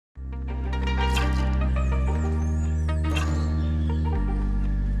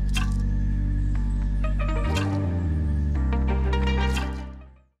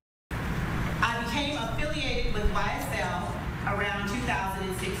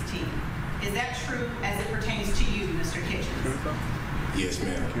2016. Is that true as it pertains to you, Mr. Kitchens? Yes,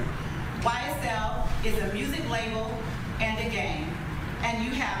 ma'am. YSL is a music label and a gang, and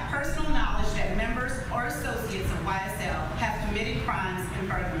you have personal knowledge that members or associates of YSL have committed crimes in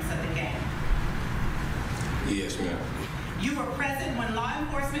furtherance of the gang. Yes, ma'am. You were present when law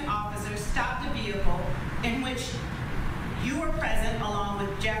enforcement officers stopped a vehicle in which you were present along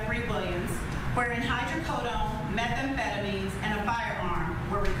with Jeffrey Williams, wherein hydrocodone, methamphetamines, and a firearm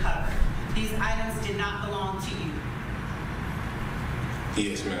were recovered. These items did not belong to you.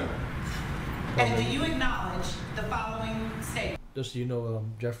 Yes, ma'am. And do you acknowledge the following statement? Just so you know,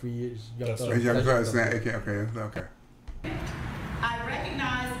 Jeffrey is Young Thug. Okay. I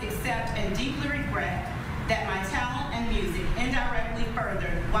recognize, accept, and deeply regret that my talent and music indirectly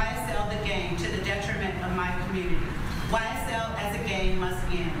furthered YSL the gang to the detriment of my community. YSL as a gang must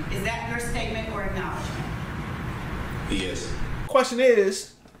end. Is that your statement or acknowledgement? Yes. Question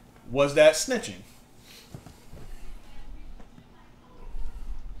is, was that snitching?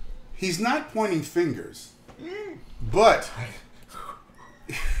 He's not pointing fingers, but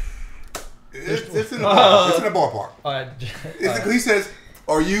it's in the ballpark. He says,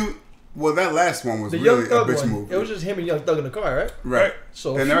 "Are you?" Well, that last one was the really Young Thug a bitch one, move. It was just him and Young Thug in the car, right? Right.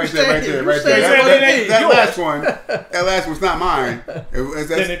 So and right there. That last one's not mine.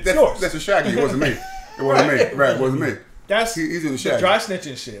 That's a Shaggy. It wasn't me. It wasn't me. Right. It wasn't me. That's he's in the Shaggy. Dry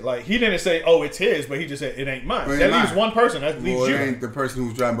snitching shit. Like, he didn't say, "Oh, it's his," but he just said, "It ain't mine." Well, that leaves one person. That leaves you. It ain't the person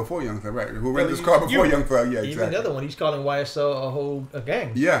who's driving before Young Thug, right? Who rented this car before Young Thug? Yeah, exactly. Even the other one, he's calling YSL a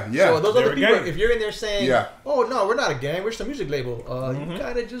gang. Yeah. So those other people, if you're in there saying, "Oh no, we're not a gang, we're just a music label," you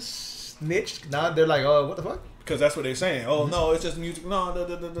kind of just snitched. Now they're like, "Oh, what the fuck?" Because that's what they're saying. Oh no, it's just music. No.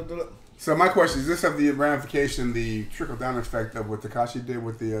 So my question is: this have the ramification, the trickle down effect of what Tekashi did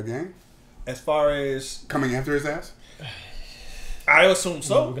with the gang? As far as coming after his ass. I assume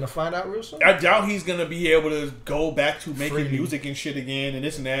so. We're gonna find out real soon. I doubt he's gonna be able to go back to making music and shit again and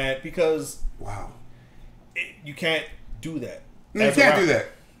this and that because you can't do that. No, you can't do that.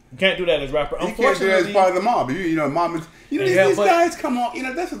 You can't do that as a rapper. You can't do that as part of the mob. Mob. These guys come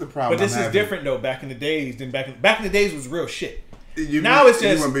on. That's what the problem. But this is different though. Back in the days, back in the days was real shit. Now it's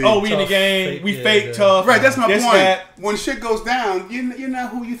just we in the game, we fake tough. Right, that's my point. When shit goes down, you're not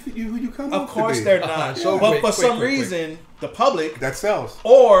who you come up to be. Of course they're not. But for some reason, the public that sells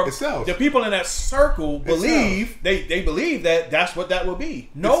or it sells. The people in that circle believe they believe that's what that will be.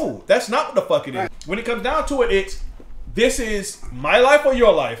 No, that's not what the fuck it is. When it comes down to it, this is my life or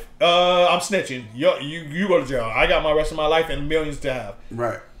your life. I'm snitching. You go to jail. I got my rest of my life and millions to have.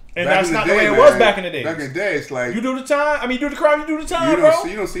 Right. And that's not the way it was back in the day. Back in the day, it's like you do the time. I mean, you do the crime, you do the time,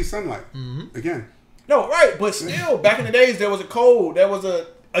 you don't see sunlight again. No, right, but still, back in the days, there was a code. There was a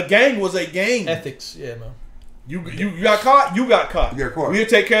gang was a gang. Ethics, yeah, man. You got caught. You got caught. You got caught. We'll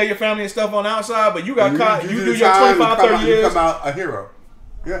take care of your family and stuff on the outside, but you got caught. You do your 25, 30 years. You come out a hero.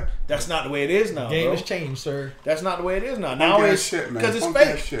 Yeah. That's not the way it is now. The game has changed, sir. That's not the way it is now. Now it's because it's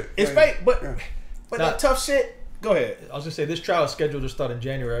fake. It's fake, but that tough shit. Go ahead. I was gonna say this trial is scheduled to start in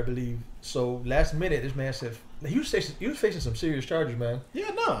January, I believe. So last minute, this man said he was facing some serious charges, man.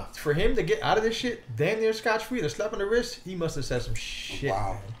 Yeah, nah. For him to get out of this shit, damn near scotch free, the slap on the wrist, he must have said some shit.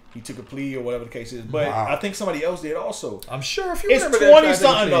 Wow. Man. He took a plea or whatever the case is, but I think somebody else did also. I'm sure if you it's remember 20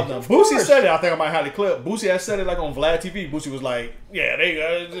 something of them. Boosie said it. I think I might have the clip. Boosie has said it like on Vlad TV. Boosie was like, "Yeah, they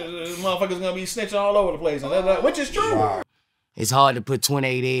motherfuckers gonna be snitching all over the place," and which is true. Wow. It's hard to put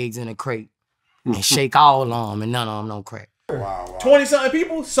 28 eggs in a crate and shake all of them, and none of them don't crack. Wow. 20 something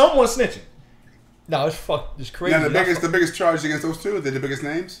people, someone snitching. No, it's crazy. Now the biggest charge against those two, they're the biggest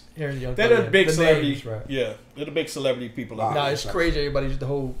names. They're the big celebrity, right? Yeah, they're the big celebrity people. Nah, it's crazy. Everybody's the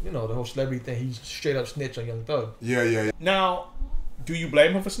whole celebrity thing. He's straight up snitch on Young Thug. Yeah. Now, do you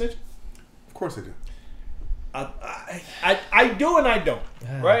blame him for snitching? Of course I do. I do and I don't.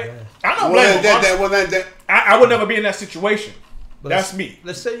 Right? Yeah. I don't blame him. I would never be in that situation. But that's me.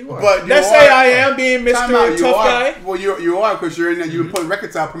 Let's say you are. But let's say I am being Mr. Tough Guy. Well, you are because you're in there. You've been putting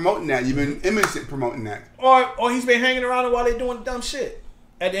records out promoting that. You've been imaging promoting that. Or he's been hanging around while they're doing dumb shit.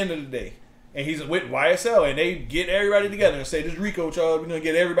 At the end of the day, and he's with YSL, and they get everybody together and say, "This Rico charge, we're gonna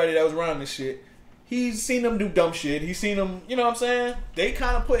get everybody that was around this shit." He's seen them do dumb shit. He's seen them, you know what I'm saying? They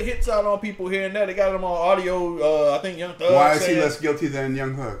kind of put hits out on people here and there. They got them on audio. I think Young Thug. Why is he less guilty than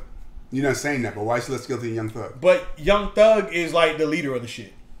Young Thug? You're not saying that, but why is he less guilty than Young Thug? But Young Thug is like the leader of the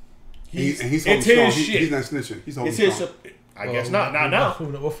shit. He's it's his shit. He's not snitching. He's holding strong. I guess not now.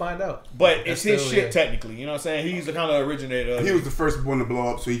 We'll find out. But it's his shit technically. You know what I'm saying? He's the kind of originator. He was the first one to blow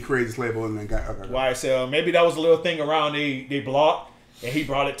up, so he created this label and then got YSL. Maybe that was a little thing around they blocked, and he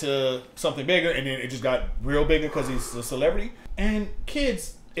brought it to something bigger, and then it just got real bigger because he's a celebrity. And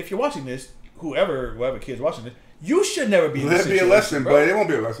kids, if you're watching this, whoever kid's watching this, you should never be in this situation. Let it be a lesson, bro. but it won't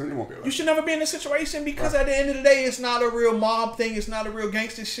be a lesson. It won't be a lesson. You should never be in this situation because at the end of the day, it's not a real mob thing. It's not a real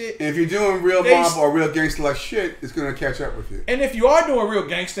gangster shit. And if you're doing real mob or real gangster like shit, it's gonna catch up with you. And if you are doing real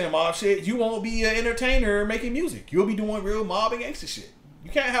gangster and mob shit, you won't be an entertainer making music. You'll be doing real mob and gangster shit.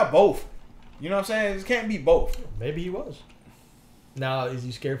 You can't have both. You know what I'm saying? It can't be both. Maybe he was. Now, is he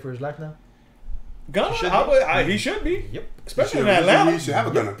scared for his life now? Gunna, he should be. Yep. Especially in Atlanta. You should have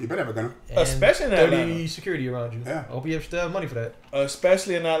a gunner. You better have a gunner. Especially in Atlanta. 30 security around you. Yeah. I hope you still have money for that.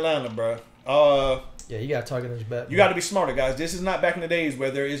 Especially in Atlanta, bro. Yeah, you got a target on his back. You got to be smarter, guys. This is not back in the days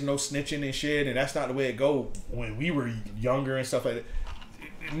where there is no snitching and shit, and that's not the way it go when we were younger and stuff like that.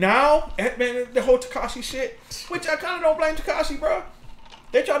 Now, man, the whole Tekashi shit, which I kind of don't blame Tekashi, bro.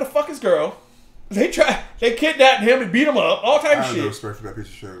 They tried to fuck his girl. They kidnapped him and beat him up, all type of shit. I have no respect for that piece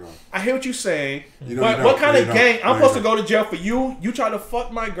of shit at all. I hear what you're saying. But what kind of gang? I'm supposed to go to jail for you? You try to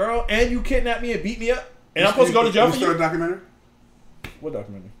fuck my girl and you kidnap me and beat me up? And I'm supposed to go to jail for you? You saw a documentary? What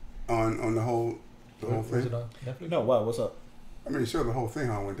documentary? On the whole thing? Was it on Netflix? No, why? What's up? I mean, show the whole thing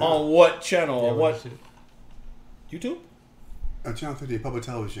how it went down. On what channel? On what? YouTube? Channel 30 Public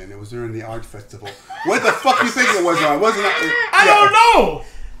Television. It was during the art festival. What the fuck you think it was on? Wasn't it? I don't know.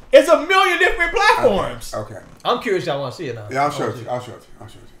 It's a million different platforms. Okay. I'm curious. I want to see it now. Yeah, I'll show it to you. I'll show it to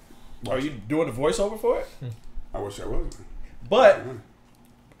you. Are you doing the voiceover for it? I wish I was. But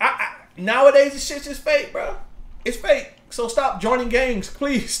nowadays, this shit's just fake, bro. It's fake. So stop joining gangs.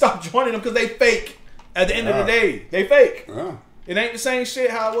 Please stop joining them because they fake. At the end of the day, they fake. Yeah. It ain't the same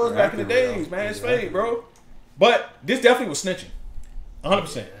shit how it was back in the days, man. It's fake, bro. But this definitely was snitching.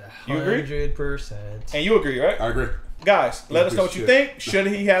 100%. You agree? 100%. And you agree, right? I agree. Guys, let us know what you think. Should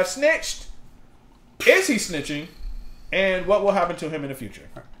he have snitched? Is he snitching? And what will happen to him in the future?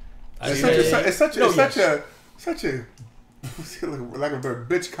 It's such a like a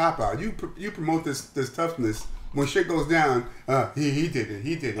bitch cop out. You promote this toughness. When shit goes down, he did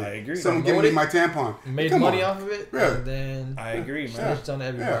it. I agree. Someone give me my tampon. Made money off of it. Yeah. And then I agree, man. Snitched on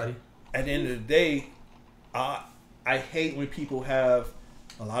everybody. Yeah. At the end of the day, I hate when people have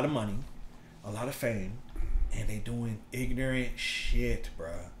a lot of money, a lot of fame, and they doing ignorant shit,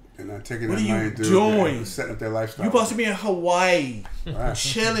 bro. They're not taking what that are money you and doing? Setting up their lifestyle. You supposed to be in Hawaii, right.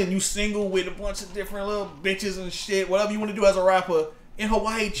 chilling. You single with a bunch of different little bitches and shit. Whatever you want to do as a rapper in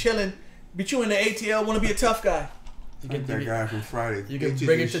Hawaii, chilling. But you in the ATL want to be a tough guy. You get that guy from Friday. You can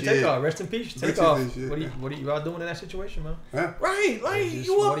bring it to Takeoff. Rest in peace, Takeoff. What are you all doing in that situation, man? Yeah. Right, like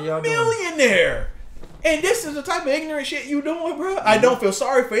you a millionaire. And this is the type of ignorant shit you doing, bro. I don't feel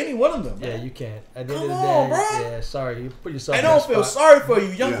sorry for any one of them. Yeah, you can't. At the end Come of the on, day, bro. yeah, sorry, you put yourself. I don't feel sorry for you.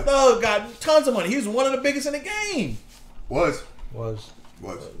 Young Thug got tons of money. He was one of the biggest in the game. Was.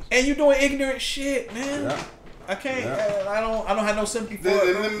 And you doing ignorant shit, man. Yeah. I can't. Yeah. I don't have no sympathy for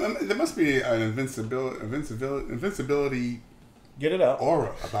it. There must be an invincibility. Get it out.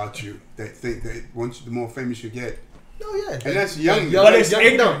 Aura about you that think that once the more famous you get. Oh yeah, and that's young. But it's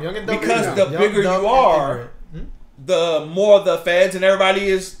ignorant. Young and dumb. Because the bigger you are, the more the feds and everybody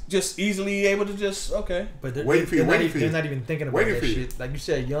is just easily able to just But they're not even thinking about that shit. Like you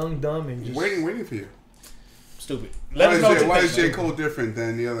said, young, dumb, and just waiting for you. Stupid. Why is J. Cole different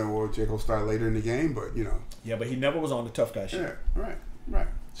than the other? Well, J. Cole started later in the game, but you know. Yeah, but he never was on the tough guy shit. Yeah, right.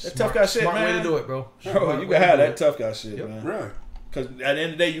 That tough guy shit, smart man. way to do it, bro. Bro, you can have that tough guy shit, man. Right. Because at the end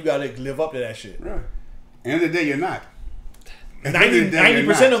of the day, you got to live up to that shit. Right. End of the day, you're not.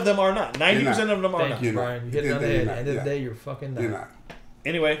 90% of them are not. 90% of them are not. Thank you, Brian. You hit it on the head. At the end of the day, you're fucking not. You're not.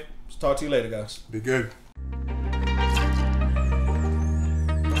 Anyway, talk to you later, guys. Be good.